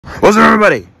What's up,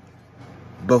 everybody?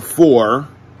 Before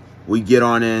we get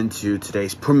on into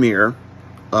today's premiere,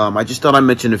 I just thought I'd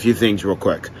mention a few things real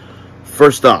quick.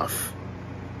 First off,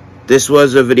 this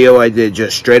was a video I did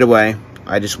just straight away.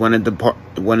 I just went into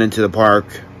the park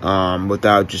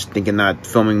without just thinking, not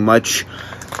filming much.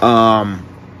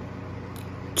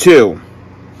 Two,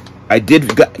 I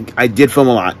did film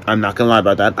a lot. I'm not gonna lie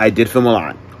about that. I did film a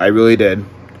lot. I really did.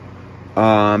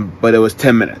 But it was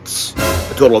 10 minutes.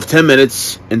 A total of 10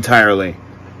 minutes entirely.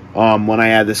 When I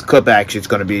add this clip, actually, it's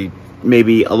going to be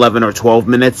maybe 11 or 12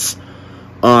 minutes.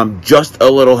 Just a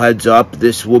little heads up,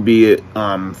 this will be,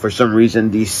 for some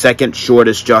reason, the second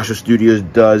shortest Joshua Studios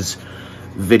Does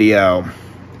video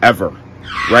ever.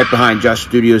 Right behind Joshua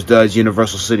Studios Does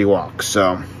Universal City Walk.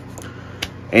 So,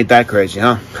 ain't that crazy,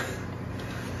 huh?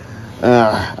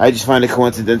 I just find it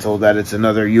coincidental that it's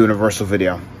another Universal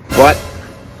video. But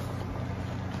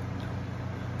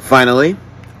finally,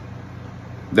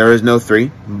 there is no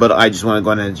 3, but I just want to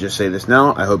go ahead and just say this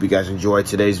now. I hope you guys enjoyed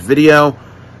today's video,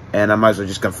 and I might as well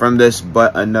just confirm this,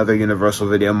 but another Universal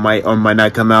video might or might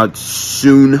not come out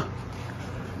sooner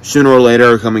or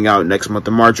later, coming out next month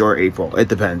of March or April. It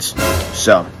depends.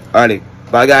 So, alrighty.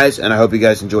 Bye, guys, and I hope you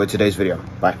guys enjoyed today's video.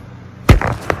 Bye.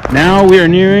 Now we are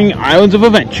nearing Islands of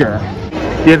Adventure.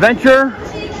 The adventure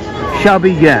shall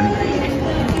begin.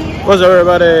 What's up,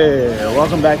 everybody?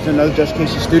 Welcome back to another Just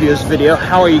Casey Studios video.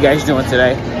 How are you guys doing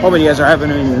today? Hoping you guys are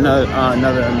having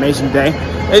another amazing day.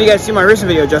 If you guys see my recent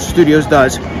video, Just Studios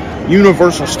Does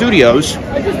Universal Studios,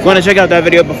 go to check out that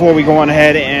video before we go on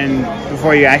ahead and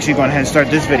before you actually go on ahead and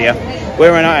start this video.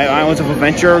 We're right now at Islands of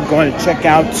Adventure, going to check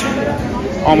out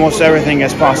almost everything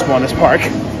as possible in this park.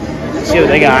 See what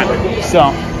they got.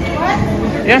 So,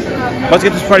 yeah, let's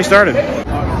get this party started.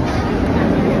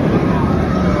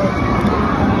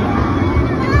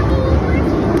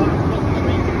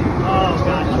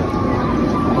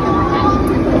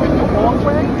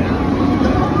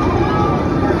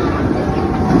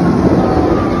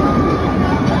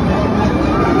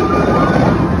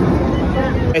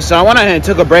 So I went ahead and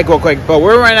took a break real quick, but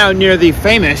we're right now near the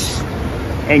famous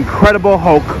Incredible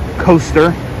Hulk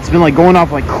coaster. It's been like going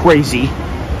off like crazy.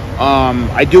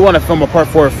 I do want to film a part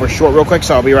 4 for short real quick,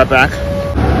 so I'll be right back.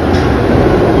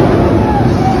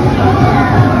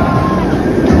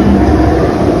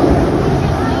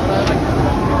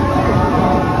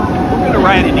 We're gonna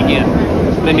ride it again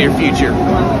in the near future.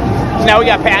 So now we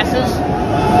got passes.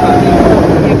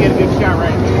 You can get a good shot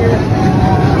right here.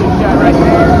 Good shot right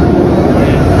there.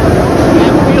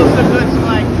 It feels so good to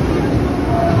like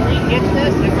re-hit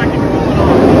this if I can pull it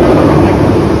off.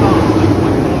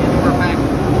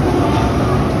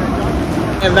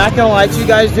 I'm not gonna lie to you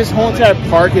guys, this whole entire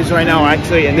park is right now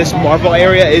actually, in this Marvel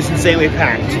area, is insanely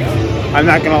packed. I'm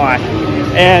not gonna lie.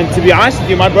 And to be honest with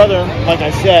you, my brother, like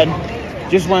I said,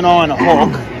 just went on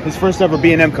Hulk, his first ever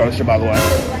B&M coaster, by the way.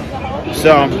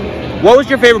 So, what was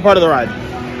your favorite part of the ride?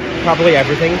 Probably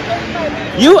everything.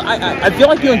 I feel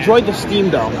like you enjoyed the steam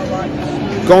though.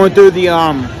 Going through the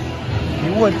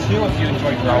You would too if you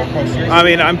enjoyed roller coasters. I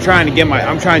mean, I'm trying to do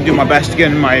my best to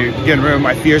get rid of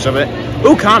my fears of it.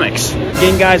 Ooh, comics.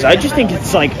 Again, guys, I just think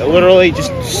it's like literally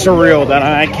just surreal that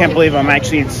I can't believe I'm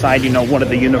actually inside, one of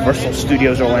the Universal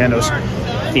Studios Orlando's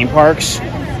theme parks.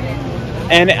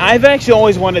 And I've actually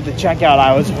always wanted to check out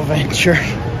Islands of Adventure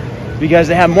because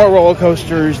they have more roller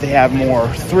coasters, they have more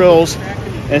thrills,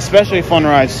 and especially fun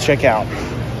rides to check out.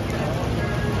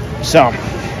 So,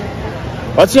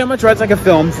 let's see how much rides I can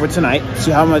film for tonight,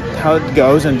 see how it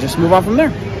goes, and just move on from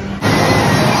there.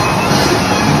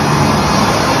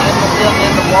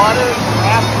 In the water, a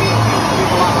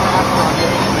lot faster on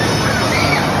it.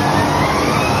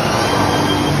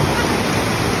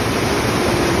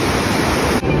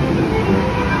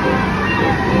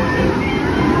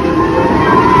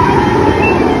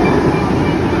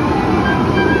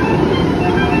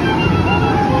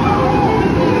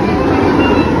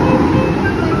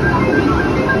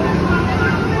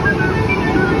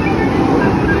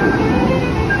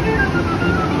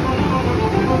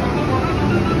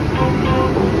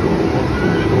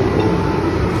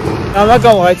 I'm not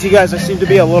gonna lie to you guys, I seem to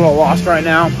be a little lost right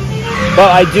now, but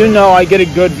I do know I get a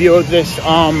good view of this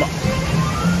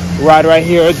ride right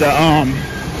here, the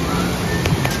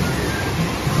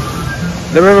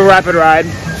River Rapid ride.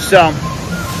 So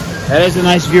that is a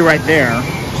nice view right there.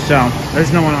 So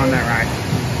there's no one on that ride,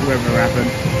 River Rapid.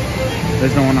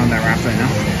 There's no one on that ride right now.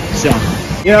 So,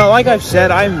 like I've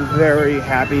said, I'm very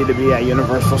happy to be at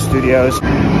Universal Studios.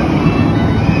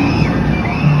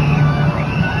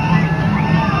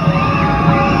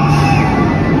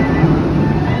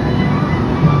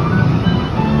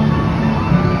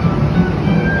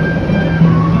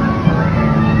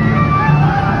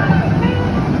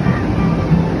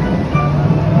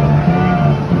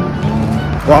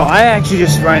 Well, I actually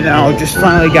just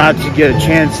finally got to get a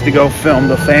chance to go film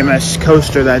the famous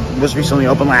coaster that was recently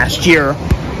opened last year,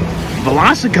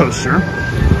 Velocicoaster.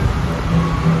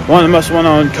 One of the most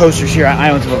well-known coasters here at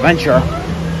Islands of Adventure.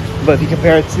 But if you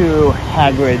compare it to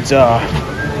Hagrid's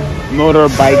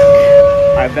motorbike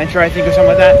adventure, I think, or something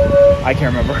like that, I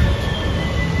can't remember.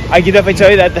 I can definitely tell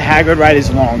you that the Hagrid ride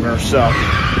is longer, so.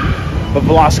 But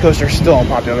Velocicoaster is still a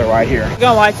popular ride here. I'm not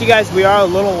gonna lie to you guys, we are a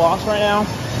little lost right now.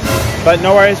 But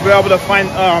no worries, we're able to find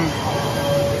our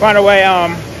way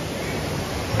out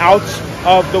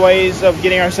of the ways of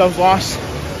getting ourselves lost.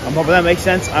 I'm hoping that makes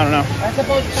sense. I don't know.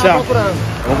 So,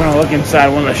 we're gonna look inside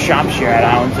one of the shops here at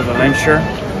Islands of Adventure.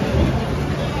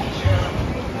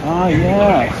 Oh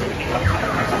yeah.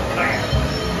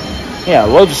 Yeah,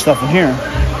 loads of stuff in here.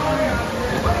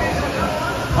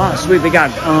 Oh sweet, they got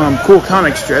cool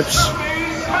comic strips.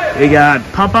 They got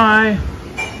Popeye.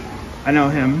 I know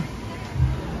him.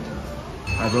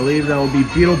 I believe that will be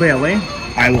Beetle Bailey.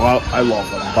 I love him,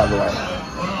 by the way.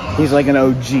 He's like an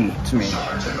OG to me.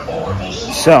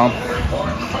 So,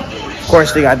 of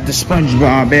course, they got the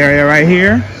SpongeBob area right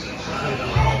here.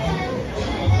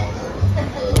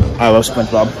 I love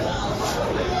SpongeBob.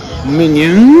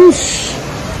 Minions.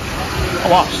 Oh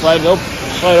wow, slide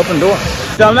open door.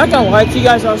 So I'm not gonna lie to you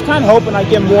guys, I was kind of hoping I'd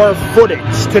get more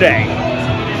footage today.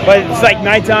 But it's like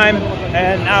nighttime,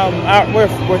 and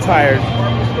we're tired.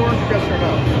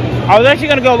 I was actually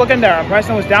gonna go look in there.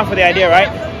 Preston was down for the idea, right?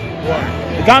 What?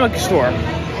 The comic store.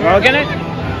 You wanna look in it?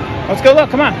 Let's go look,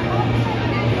 come on.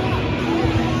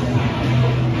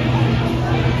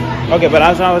 Okay, but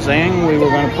as I was saying, we were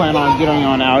gonna plan on getting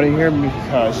on out of here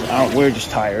because we're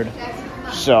just tired.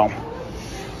 So,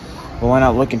 we went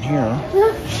out looking here,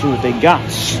 see what they got.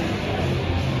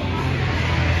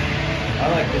 I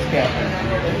like this cap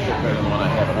better than the one I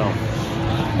have at home.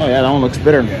 Oh yeah, that one looks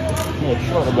better. It's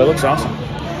shorter, but it looks awesome.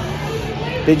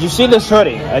 Did you see this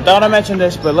hoodie? I thought I mentioned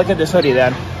this, but look at this hoodie,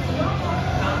 Dad.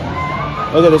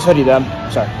 Look at this hoodie, Dad.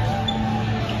 Sorry.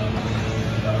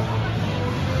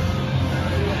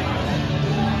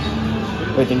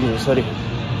 What do you think of this hoodie?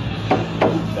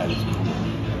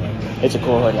 It's a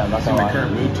cool hoodie, I'm not gonna lie. My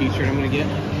current mood t-shirt I'm gonna get.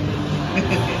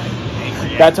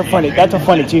 That's a funny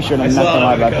t-shirt, I'm not gonna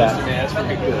lie about that. That's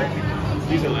pretty cool.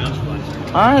 These are lounge ones.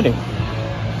 Alrighty.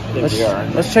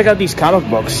 Let's check out these comic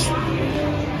books.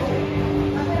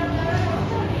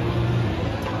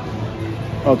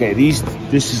 Okay,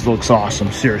 this looks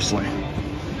awesome, seriously.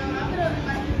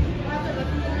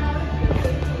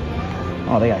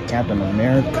 Oh, they got Captain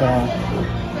America,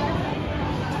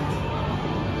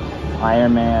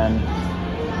 Iron Man.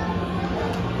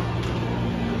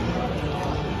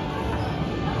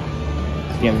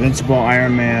 The Invincible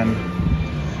Iron Man,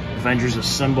 Avengers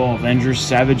Assemble, Avengers,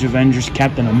 Savage Avengers,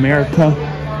 Captain America.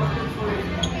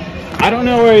 I don't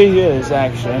know where he is,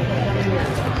 actually.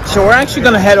 So we're actually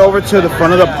going to head over to the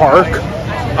front of the park.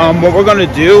 What we're going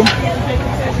to do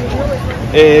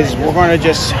is we're going to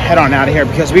just head on out of here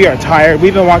because we are tired.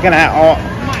 We've been walking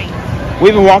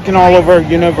all over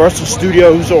Universal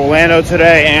Studios Orlando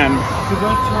today, and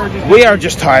we are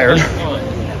just tired.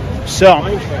 So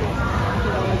I'm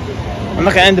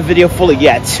not going to end the video fully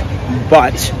yet,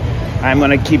 but I'm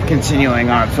going to keep continuing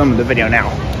on filming the video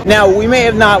now. Now, we may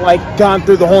have not gone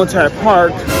through the whole entire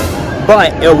park,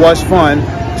 but it was fun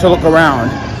to look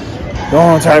around the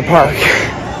whole entire park.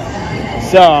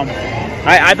 So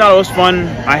I thought it was fun.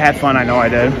 I had fun. I know I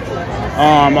did.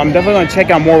 I'm definitely going to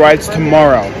check out more rides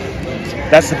tomorrow.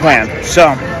 That's the plan.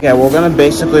 So yeah, we're going to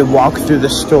basically walk through the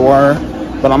store,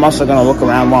 but I'm also going to look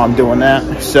around while I'm doing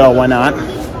that. So why not?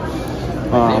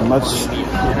 Let's.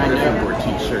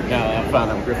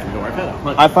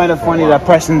 I find it funny that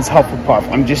Preston's Hufflepuff.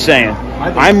 I'm just saying.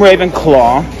 I'm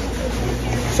Ravenclaw.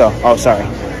 So, oh, sorry.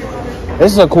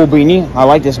 This is a cool beanie. I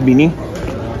like this beanie.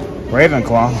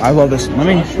 Ravenclaw. I love this. Let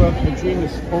me. Between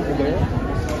this over there,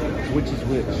 which is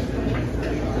which?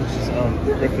 Which is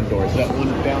Gryffindor. Is that one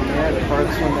down there? The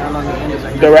farthest one down on the end?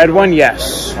 Is the red one?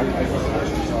 Yes.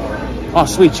 Oh,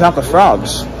 sweet chocolate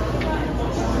frogs.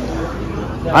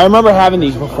 I remember having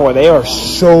these before. They are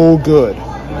so good.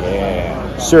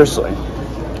 Yeah. Seriously.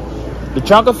 The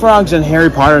chocolate frogs in Harry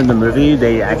Potter in the movie,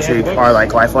 they actually are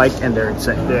lifelike, and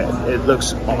it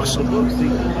looks awesome.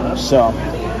 So,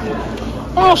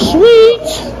 oh sweet!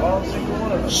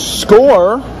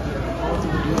 Score.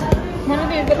 One of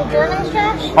these little journals,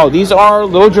 Josh? Oh, these are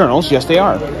little journals. Yes, they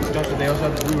are. They also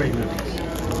have Blu-ray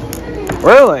movies.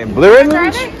 Really? Blu-ray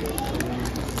movies?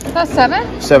 Is that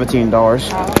 $7? $17.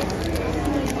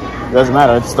 Doesn't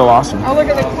matter. It's still awesome. Oh, look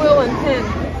at the quill and pen.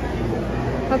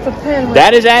 That's a pen.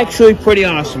 That is actually pretty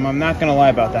awesome. I'm not gonna lie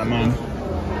about that, Mom.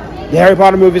 The Harry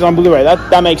Potter movies on Blu-ray.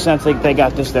 That makes sense. They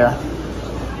got this there.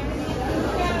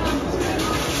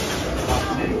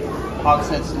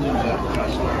 Hogshead's Ninja.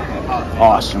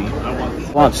 Awesome.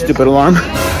 Well, stupid alarm.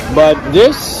 But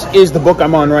this is the book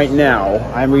I'm on right now.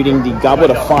 I'm reading The Goblet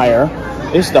of Fire.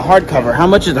 This is the hardcover. How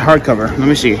much is the hardcover? Let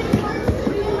me see.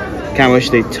 Kind of wish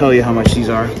they'd tell you how much these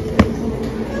are.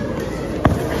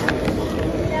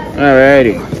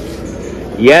 Alrighty.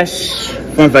 Yes.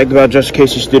 Fun fact about Just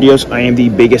Casey Studios, I am the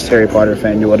biggest Harry Potter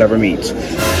fan you would ever meet.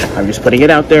 I'm just putting it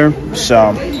out there.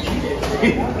 So,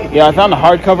 yeah, I found the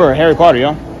hardcover of Harry Potter,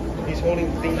 yo. He's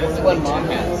holding things. That's what Mom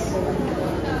has.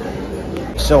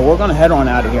 So we're gonna head on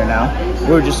out of here now.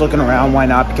 We were just looking around, why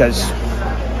not? Because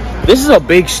this is a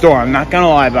big store, I'm not gonna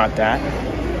lie about that.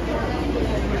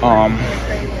 But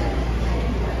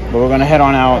we're gonna head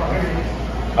on out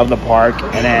of the park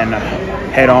and then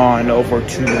head on over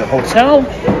to the hotel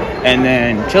and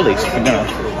then Chili's for dinner.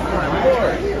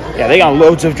 Yeah, they got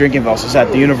loads of drinking vessels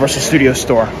at the Universal Studios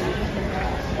store.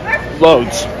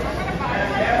 Loads.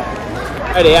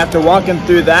 Alrighty, after walking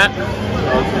through that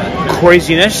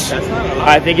craziness,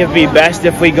 I think it'd be best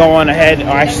if we go on ahead,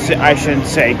 or I shouldn't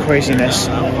say craziness,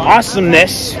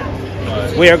 awesomeness.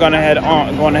 We are going ahead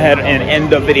and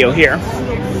end the video here.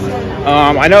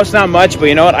 I know it's not much, but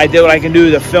you know what? I did what I can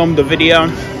do to film the video,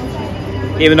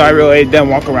 even though I really didn't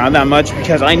walk around that much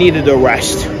because I needed to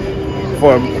rest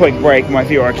for a quick break. My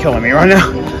feet are killing me right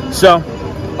now. So,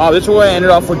 this is where I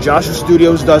ended off with Joshua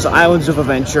Studios Does Islands of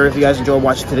Adventure. If you guys enjoyed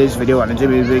watching today's video, and do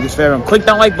me the biggest favor and click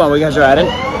that like button when you guys are at it.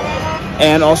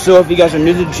 And also, if you guys are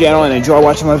new to the channel and enjoy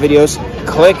watching my videos,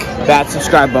 click that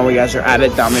subscribe button when you guys are at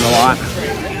it. That would mean a lot.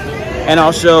 And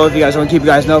also, if you guys want to keep you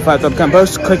guys notified of upcoming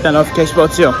posts, click that notification bell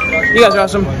too. You guys are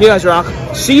awesome. You guys rock.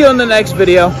 See you in the next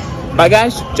video. Bye,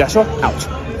 guys. Joshua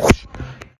out.